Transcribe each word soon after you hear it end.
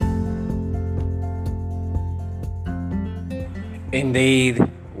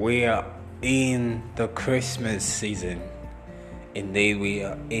Indeed, we are in the Christmas season. Indeed, we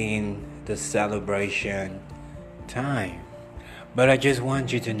are in the celebration time. But I just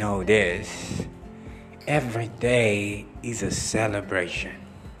want you to know this: every day is a celebration.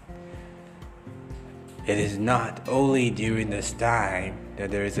 It is not only during this time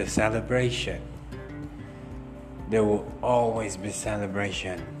that there is a celebration, there will always be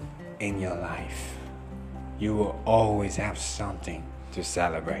celebration in your life. You will always have something to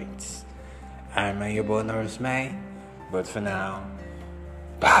celebrate. I'm your bonus May, but for now,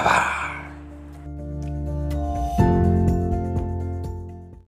 bye bye.